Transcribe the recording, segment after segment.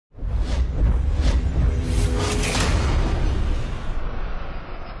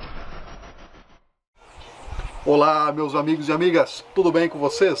Olá, meus amigos e amigas, tudo bem com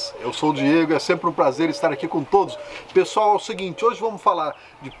vocês? Eu sou o Diego, é sempre um prazer estar aqui com todos. Pessoal, é o seguinte, hoje vamos falar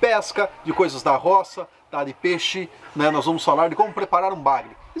de pesca, de coisas da roça, tá? De peixe, né? Nós vamos falar de como preparar um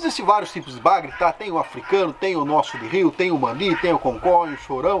bagre. Existem vários tipos de bagre, tá? Tem o africano, tem o nosso de rio, tem o mani, tem o concón, o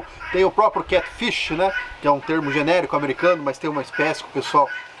chorão, tem o próprio catfish, né? Que é um termo genérico americano, mas tem uma espécie que o pessoal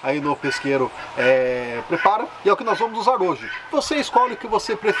aí no pesqueiro prepara, e é o que nós vamos usar hoje. Você escolhe o que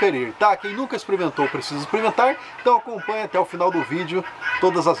você preferir, tá? Quem nunca experimentou precisa experimentar, então acompanhe até o final do vídeo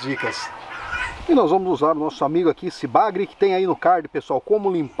todas as dicas. E nós vamos usar o nosso amigo aqui, esse bagre, que tem aí no card, pessoal,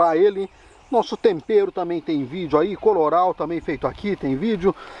 como limpar ele. Nosso tempero também tem vídeo aí, coloral também feito aqui, tem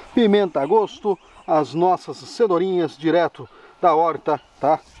vídeo. Pimenta a gosto, as nossas cenourinhas direto da horta,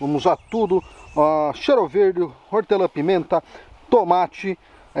 tá? Vamos usar tudo, cheiro verde, hortelã-pimenta, tomate,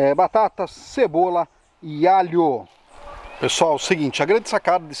 batata, cebola e alho. Pessoal, é o seguinte, a grande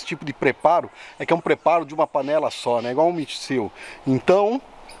sacada desse tipo de preparo é que é um preparo de uma panela só, né? Igual um mixil. Então,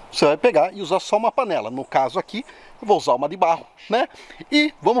 você vai pegar e usar só uma panela. No caso aqui, eu vou usar uma de barro, né?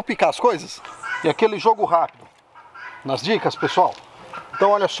 E vamos picar as coisas. E aquele jogo rápido nas dicas, pessoal.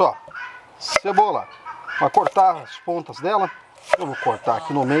 Então, olha só. Cebola. Vai cortar as pontas dela. Eu vou cortar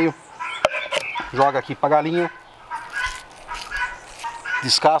aqui no meio. Joga aqui pra galinha.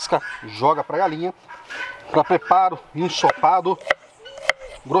 Descasca, joga pra galinha. Para preparo, ensopado,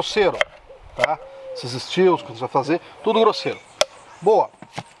 grosseiro, tá? Esses estilos que você vai fazer, tudo grosseiro. Boa.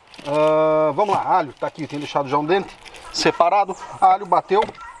 Vamos lá, alho, tá aqui, tem deixado já um dente separado. Alho, bateu,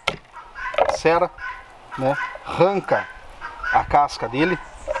 cera, né? Arranca a casca dele.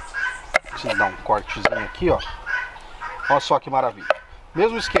 Deixa eu dar um cortezinho aqui, ó. Olha só que maravilha.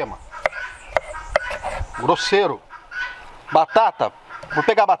 Mesmo esquema. Grosseiro. Batata. Vou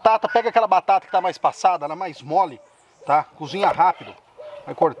pegar a batata, pega aquela batata que tá mais passada, ela é mais mole, tá? Cozinha rápido.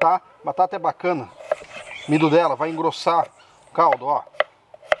 Vai cortar, batata é bacana. Mido dela, vai engrossar o caldo, ó.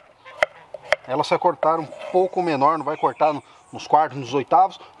 Ela vai cortar um pouco menor, não vai cortar nos quartos, nos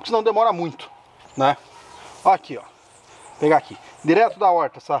oitavos, porque senão demora muito, né? Ó aqui, ó. Vou pegar aqui, direto da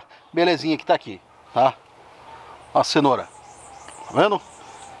horta, essa belezinha que tá aqui, tá? Ó a cenoura, tá vendo?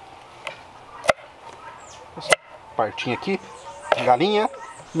 Essa partinha aqui. Galinha,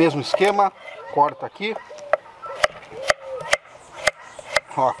 mesmo esquema, corta aqui.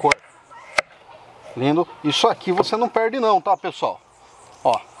 Ó a cor. Lindo. Isso aqui você não perde não, tá, pessoal?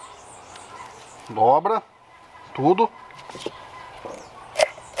 Ó. Dobra tudo.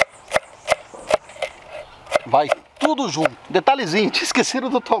 Vai tudo junto. Detalhezinho, tinha esquecido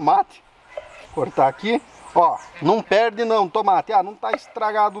do tomate. Cortar aqui. Ó, não perde não, tomate. Ah, não tá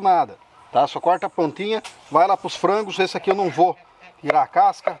estragado nada. Tá? Só corta a pontinha, vai lá pros frangos. Esse aqui eu não vou tirar a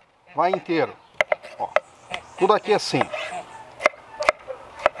casca, vai inteiro. Ó, tudo aqui assim.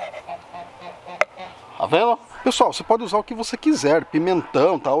 Tá vendo? Pessoal, você pode usar o que você quiser,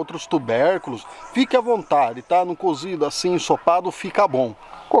 pimentão, tá? Outros tubérculos, fique à vontade, tá? No cozido assim, ensopado, fica bom.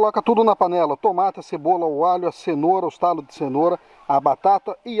 Coloca tudo na panela, tomate, a cebola, o alho, a cenoura, os talos de cenoura, a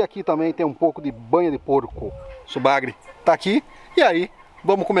batata e aqui também tem um pouco de banha de porco. O bagre tá aqui e aí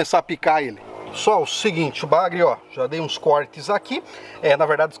vamos começar a picar ele. Só o seguinte, o bagre, ó, já dei uns cortes aqui. Na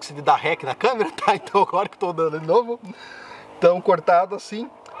verdade, esqueci de dar rec na câmera, tá? Então agora que tô dando de novo. Então, cortado assim,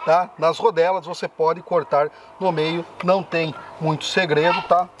 tá? Nas rodelas você pode cortar no meio, não tem muito segredo,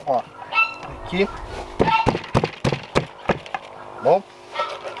 tá? Ó, aqui. Bom.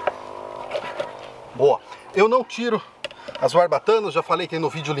 Boa. Eu não tiro as barbatanas, já falei que tem no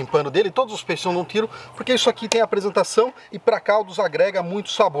vídeo limpando dele, todos os peixes eu não tiro, porque isso aqui tem apresentação e para caldos agrega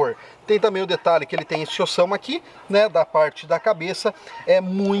muito sabor. Tem também o detalhe que ele tem esse ossão aqui, né, da parte da cabeça, é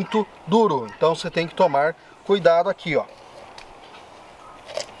muito duro, então você tem que tomar cuidado aqui, ó.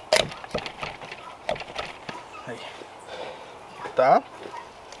 Aí. Tá?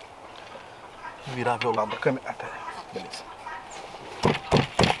 Vou virar meu lado da câmera. Ah, tá. Beleza.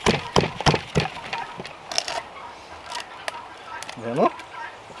 Vendo?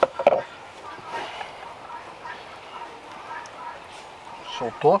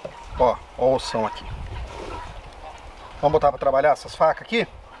 Soltou. Ó o ossão aqui. Vamos botar para trabalhar essas facas aqui?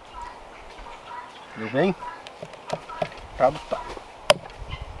 Viu bem? Tá.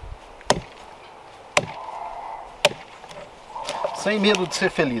 Sem medo de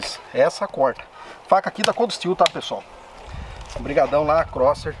ser feliz. Essa corta. Faca aqui da Cold Steel, tá, pessoal? Obrigadão lá,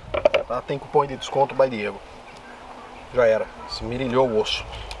 Crosser. Tá? Tem cupom de desconto BYDIEGO. Já era, se mirilhou o osso.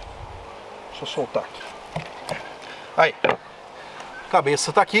 Deixa eu soltar aqui. Aí,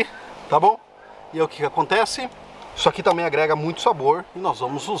 cabeça tá aqui, tá bom? E aí o que acontece? Isso aqui também agrega muito sabor e nós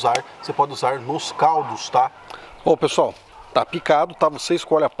vamos usar, você pode usar nos caldos, tá? Bom, pessoal, tá picado, tá? Você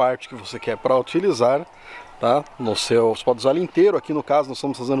escolhe a parte que você quer para utilizar. tá? No seu, você pode usar ele inteiro. Aqui no caso nós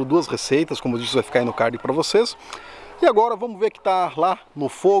estamos fazendo 2 receitas, como eu disse, vai ficar aí no card para vocês. E agora vamos ver que tá lá no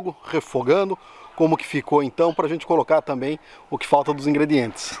fogo, refogando, como que ficou então, para a gente colocar também o que falta dos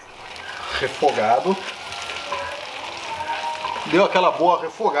ingredientes. Refogado. Deu aquela boa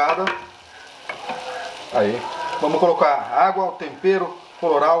refogada. Aí, vamos colocar água, tempero,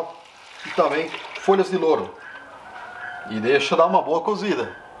 colorau e também folhas de louro. E deixa dar uma boa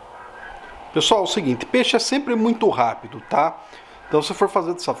cozida. Pessoal, é o seguinte, peixe é sempre muito rápido, tá? Então se for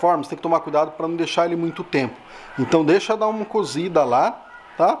fazer dessa forma, você tem que tomar cuidado para não deixar ele muito tempo. Então deixa dar uma cozida lá,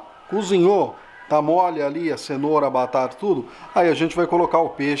 tá? Cozinhou, tá mole ali a cenoura, a batata, tudo. Aí a gente vai colocar o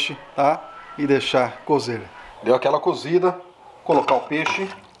peixe, tá? E deixar cozer. Deu aquela cozida, colocar o peixe,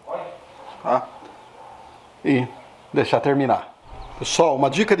 tá? E deixar terminar. Pessoal, uma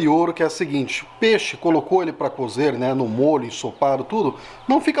dica de ouro que é a seguinte: peixe, colocou ele para cozer, né, no molho, ensopado, tudo,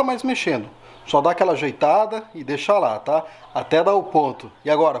 não fica mais mexendo. Só dá aquela ajeitada e deixa lá, tá? Até dar o ponto. E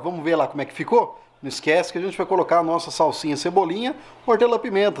agora, vamos ver lá como é que ficou? Não esquece que a gente vai colocar a nossa salsinha, cebolinha,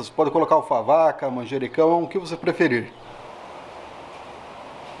 hortelã-pimentas. Pode colocar alfavaca, manjericão, o que você preferir.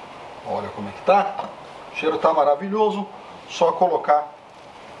 Olha como é que tá. O cheiro tá maravilhoso. Só colocar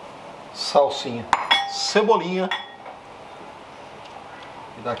salsinha, cebolinha.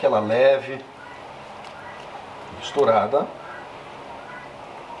 E dar aquela leve misturada.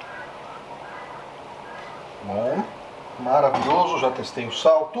 Bom, maravilhoso, já testei o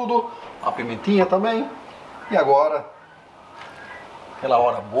sal, tudo, a pimentinha também. E agora, aquela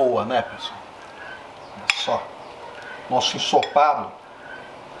hora boa, né, pessoal? Olha só, nosso ensopado.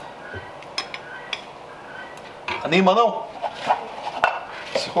 Anima não?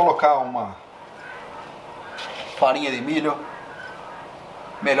 Se colocar uma farinha de milho,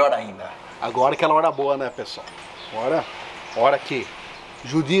 melhor ainda. Agora é aquela hora boa, né, pessoal? Hora que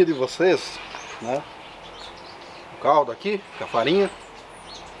judia de vocês, né? Caldo aqui, com a farinha.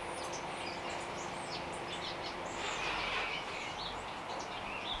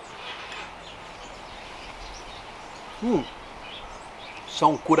 Só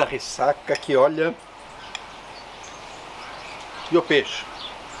um cura ressaca que olha. E o peixe?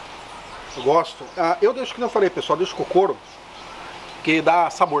 Eu gosto. Eu deixo, que eu falei, pessoal, deixo com o couro, que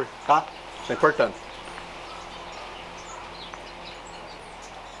dá sabor, tá? Isso é importante.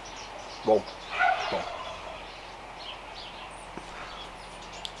 Bom.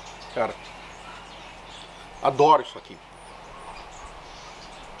 Cara, adoro isso aqui.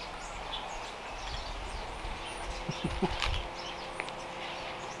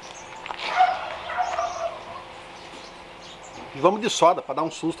 E vamos de soda para dar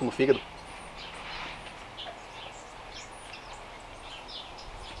um susto no fígado.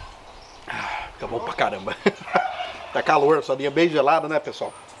 Fica bom pra caramba. Tá calor, sodinha bem gelada, né,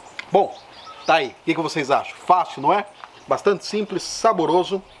 pessoal? Bom, tá aí. O que vocês acham? Fácil, não é? Bastante simples,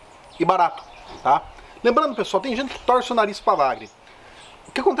 saboroso e barato, tá? Lembrando, pessoal, tem gente que torce o nariz para bagre.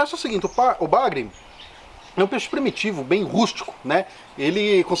 O que acontece é o seguinte, o bagre é um peixe primitivo, bem rústico, né?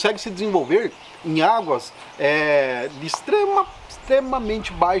 Ele consegue se desenvolver em águas de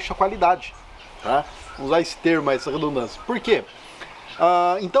extremamente baixa qualidade, tá? Vamos usar esse termo, essa redundância. Por quê?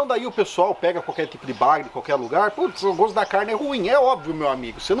 Então daí o pessoal pega qualquer tipo de bagre, de qualquer lugar. Putz, o gosto da carne é ruim. É óbvio, meu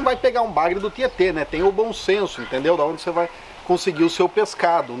amigo, você não vai pegar um bagre do Tietê, né? Tem o bom senso, entendeu? Da onde você vai conseguir o seu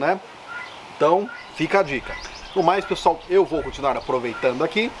pescado, né? Então, fica a dica. No mais, pessoal, eu vou continuar aproveitando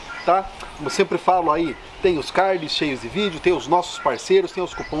aqui, tá? Como eu sempre falo aí, tem os cards cheios de vídeo, tem os nossos parceiros, tem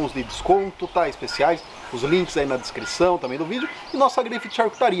os cupons de desconto, tá? Especiais, os links aí na descrição também do vídeo. E nossa Grife de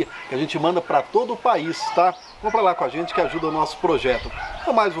charcutaria, que a gente manda para todo o país, tá? Compra lá com a gente que ajuda o nosso projeto.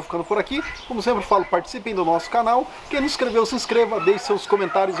 No mais, vou ficando por aqui. Como sempre falo, participem do nosso canal. Quem não se inscreveu, se inscreva, deixe seus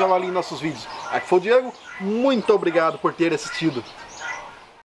comentários e avaliem nossos vídeos. Aqui foi o Diego, muito obrigado por ter assistido.